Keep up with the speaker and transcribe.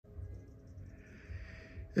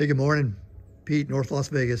Hey, good morning. Pete, North Las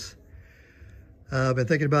Vegas. I've been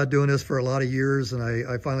thinking about doing this for a lot of years, and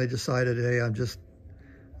I finally decided, hey, I'm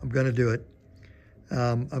going to do it.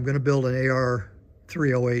 I'm going to build an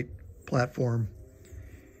AR308 platform,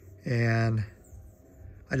 and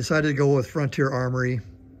I decided to go with Frontier Armory.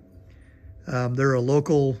 They're a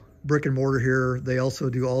local brick and mortar here. They also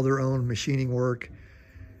do all their own machining work.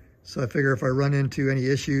 So I figure if I run into any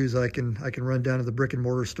issues, I can run down to the brick and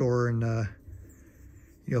mortar store and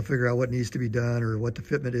figure out what needs to be done or what the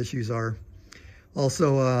fitment issues are.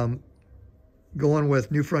 Also, going with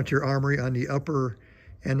New Frontier Armory on the upper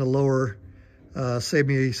and the lower saved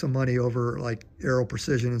me some money over like Aero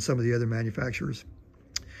Precision and some of the other manufacturers.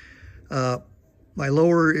 My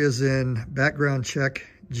lower is in background check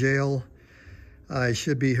jail. I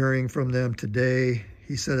should be hearing from them today.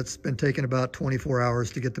 He said it's been taking about 24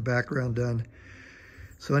 hours to get the background done.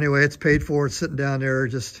 So anyway, it's paid for. It's sitting down there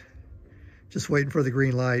just waiting for the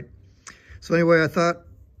green light. So anyway, I thought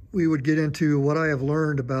we would get into what I have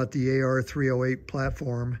learned about the AR308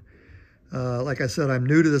 platform. Like I said, I'm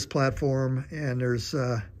new to this platform, and there's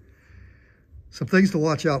some things to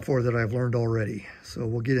watch out for that I've learned already. So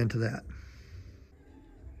we'll get into that.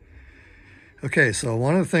 Okay, so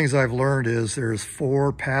one of the things I've learned is there's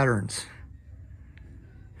 4 patterns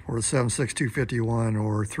for the 76251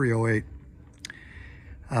 or 308.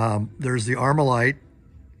 There's the Armalite,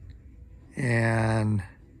 and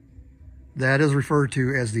that is referred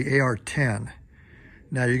to as the AR10.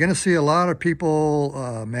 Now you're going to see a lot of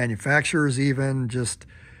people, manufacturers even, just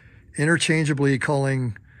interchangeably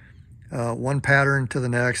calling one pattern to the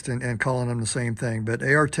next and calling them the same thing. But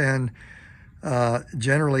AR10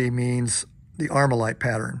 generally means the Armalite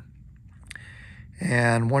pattern.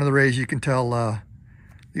 And one of the ways you can tell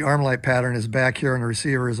the Armalite pattern is back here on the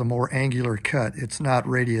receiver is a more angular cut. It's not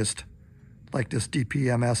radiused like this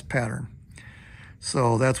DPMS pattern.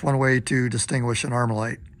 So that's one way to distinguish an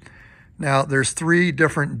Armalite. Now, there's 3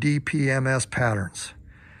 different DPMS patterns.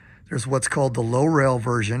 There's what's called the low rail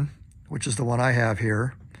version, which is the one I have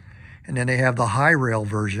here. And then they have the high rail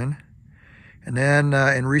version. And then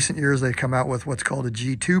in recent years, they've come out with what's called a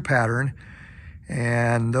G2 pattern.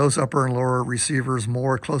 And those upper and lower receivers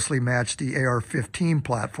more closely match the AR-15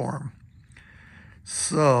 platform.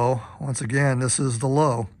 So once again, this is the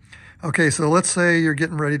low. Okay, so let's say you're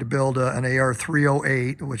getting ready to build an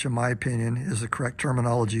AR308, which in my opinion is the correct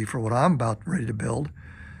terminology for what I'm about ready to build.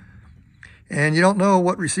 And you don't know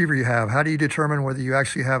what receiver you have. How do you determine whether you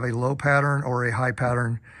actually have a low pattern or a high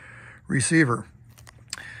pattern receiver?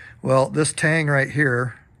 Well, this tang right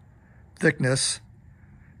here, thickness,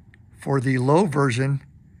 for the low version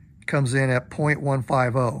comes in at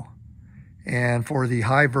 0.150. And for the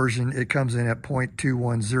high version, it comes in at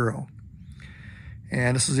 0.210.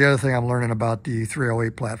 And this is the other thing I'm learning about the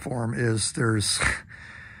 308 platform is there's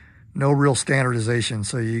no real standardization.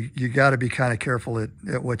 So you got to be kind of careful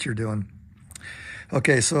at what you're doing.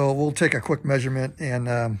 Okay, so we'll take a quick measurement, and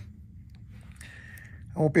I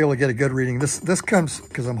won't be able to get a good reading. This comes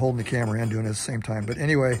because I'm holding the camera and doing it at the same time. But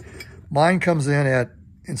anyway, mine comes in at,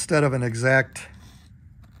 instead of an exact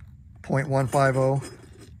 0.150,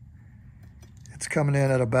 it's coming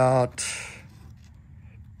in at about,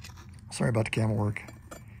 sorry about the camera work.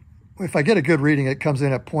 If I get a good reading, it comes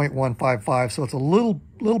in at 0.155, so it's a little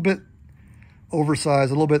bit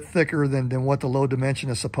oversized, a little bit thicker than what the low dimension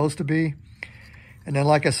is supposed to be. And then,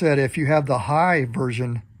 like I said, if you have the high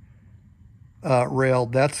version rail,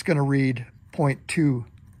 that's going to read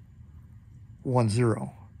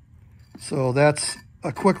 0.210. So that's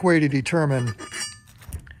a quick way to determine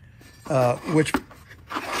which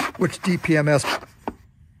DPMS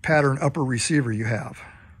pattern upper receiver you have.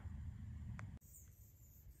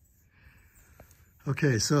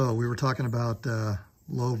 Okay, so we were talking about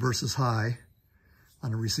low versus high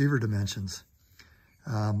on the receiver dimensions.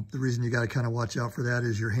 The reason you got to kind of watch out for that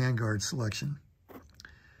is your handguard selection.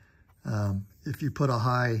 If you put a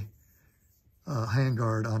high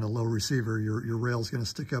handguard on a low receiver, your rail is going to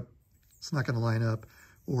stick up. It's not going to line up,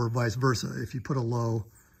 or vice versa. If you put a low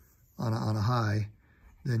on a high,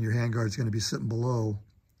 then your handguard is going to be sitting below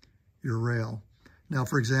your rail. Now,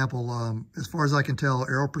 for example, as far as I can tell,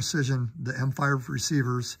 Aero Precision, the M5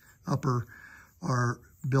 receivers upper are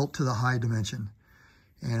built to the high dimension.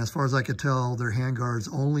 And as far as I could tell, their handguards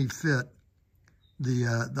only fit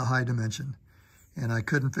the high dimension. And I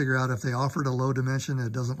couldn't figure out if they offered a low dimension.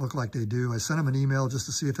 It doesn't look like they do. I sent them an email just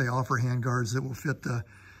to see if they offer handguards that will fit the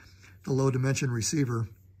low dimension receiver.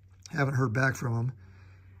 Haven't heard back from them.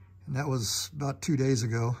 And that was about 2 days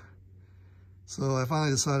ago. So I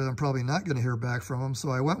finally decided I'm probably not going to hear back from them. So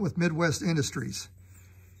I went with Midwest Industries.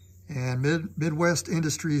 And Midwest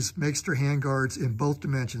Industries makes their handguards in both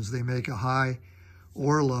dimensions. They make a high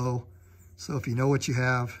or a low. So if you know what you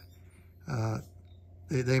have,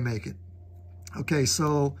 they make it. Okay,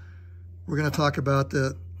 so we're going to talk about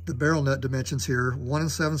the barrel nut dimensions here. 1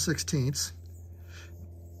 7/16,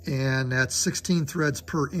 and that's 16 threads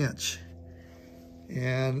per inch.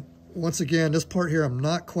 And once again, this part here I'm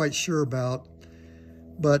not quite sure about,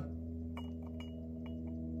 but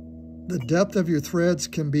the depth of your threads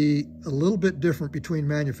can be a little bit different between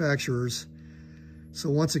manufacturers. So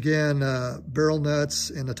once again, barrel nuts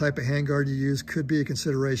and the type of handguard you use could be a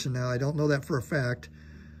consideration. Now, I don't know that for a fact.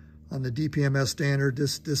 On the DPMS standard,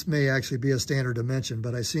 this may actually be a standard dimension,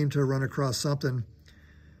 but I seem to run across something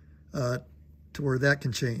to where that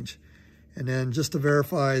can change. And then just to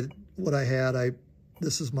verify what I had,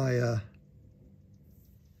 this is my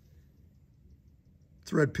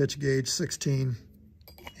thread pitch gauge, 16.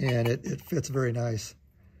 And it fits very nice.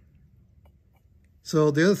 So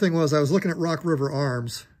the other thing was I was looking at Rock River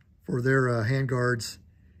Arms for their handguards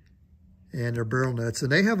and their barrel nuts,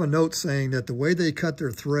 and they have a note saying that the way they cut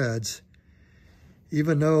their threads,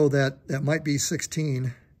 even though that might be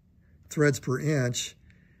 16 threads per inch,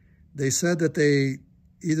 they said that they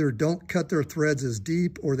either don't cut their threads as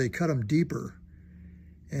deep or they cut them deeper.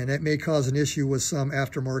 And that may cause an issue with some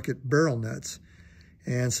aftermarket barrel nuts.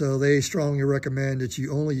 And so they strongly recommend that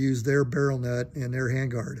you only use their barrel nut and their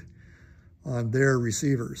handguard on their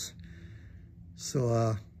receivers.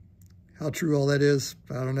 So how true all that is,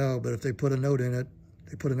 I don't know. But if they put a note in it,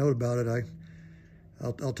 they put a note about it,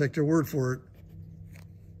 I'll take their word for it.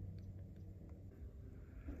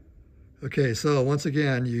 Okay, so once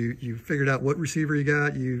again, you figured out what receiver you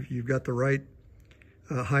got. You've got the right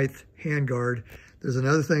height handguard. There's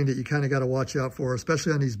another thing that you kind of got to watch out for,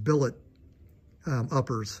 especially on these billet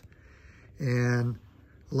uppers. And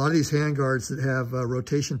a lot of these handguards that have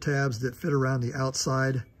rotation tabs that fit around the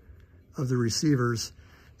outside of the receivers,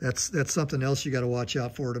 that's something else you got to watch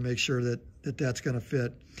out for to make sure that's going to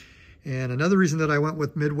fit. And another reason that I went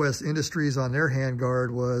with Midwest Industries on their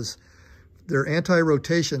handguard was their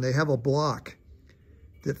anti-rotation. They have a block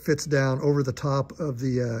that fits down over the top of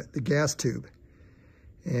the gas tube,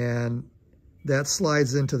 and that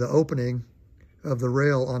slides into the opening of the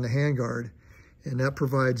rail on the handguard, and that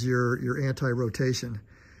provides your anti-rotation.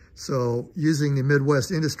 So using the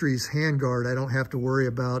Midwest Industries handguard, I don't have to worry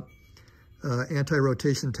about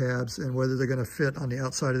anti-rotation tabs and whether they're going to fit on the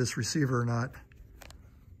outside of this receiver or not.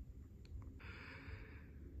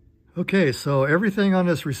 Okay, so everything on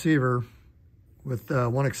this receiver, with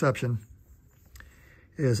one exception,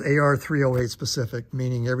 is AR308 specific,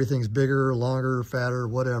 meaning everything's bigger, longer, fatter,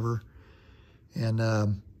 whatever.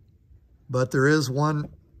 And but there is one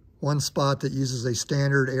spot that uses a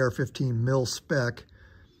standard AR-15 mil spec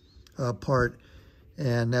part,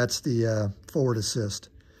 and that's the forward assist.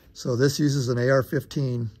 So this uses an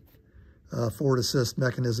AR-15 forward assist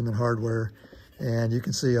mechanism and hardware, and you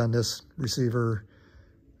can see on this receiver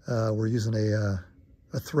we're using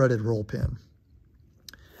a threaded roll pin.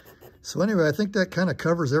 So anyway, I think that kind of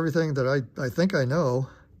covers everything that I think I know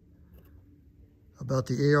about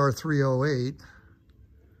the AR308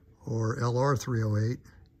 or LR308.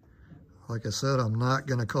 Like I said, I'm not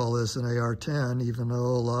going to call this an AR10, even though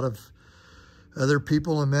a lot of other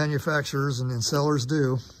people and manufacturers and sellers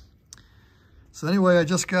do. So anyway, I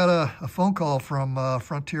just got a phone call from New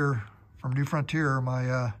Frontier.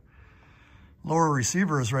 My lower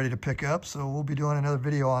receiver is ready to pick up, so we'll be doing another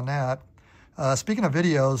video on that. Speaking of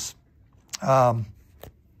videos, I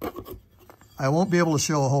won't be able to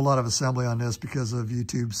show a whole lot of assembly on this because of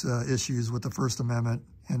YouTube's issues with the First Amendment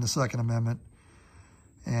and the Second Amendment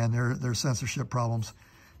and their censorship problems.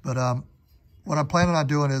 But what I'm planning on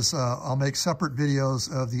doing is I'll make separate videos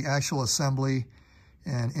of the actual assembly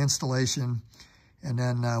and installation, and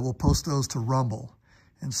then we'll post those to Rumble.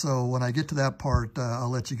 And so when I get to that part,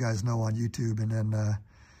 I'll let you guys know on YouTube. And then,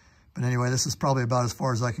 but anyway, this is probably about as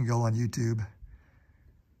far as I can go on YouTube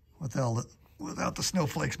without the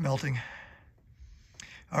snowflakes melting.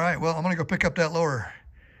 All right, well, I'm going to go pick up that lower.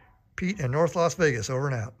 Pete in North Las Vegas, over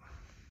and out.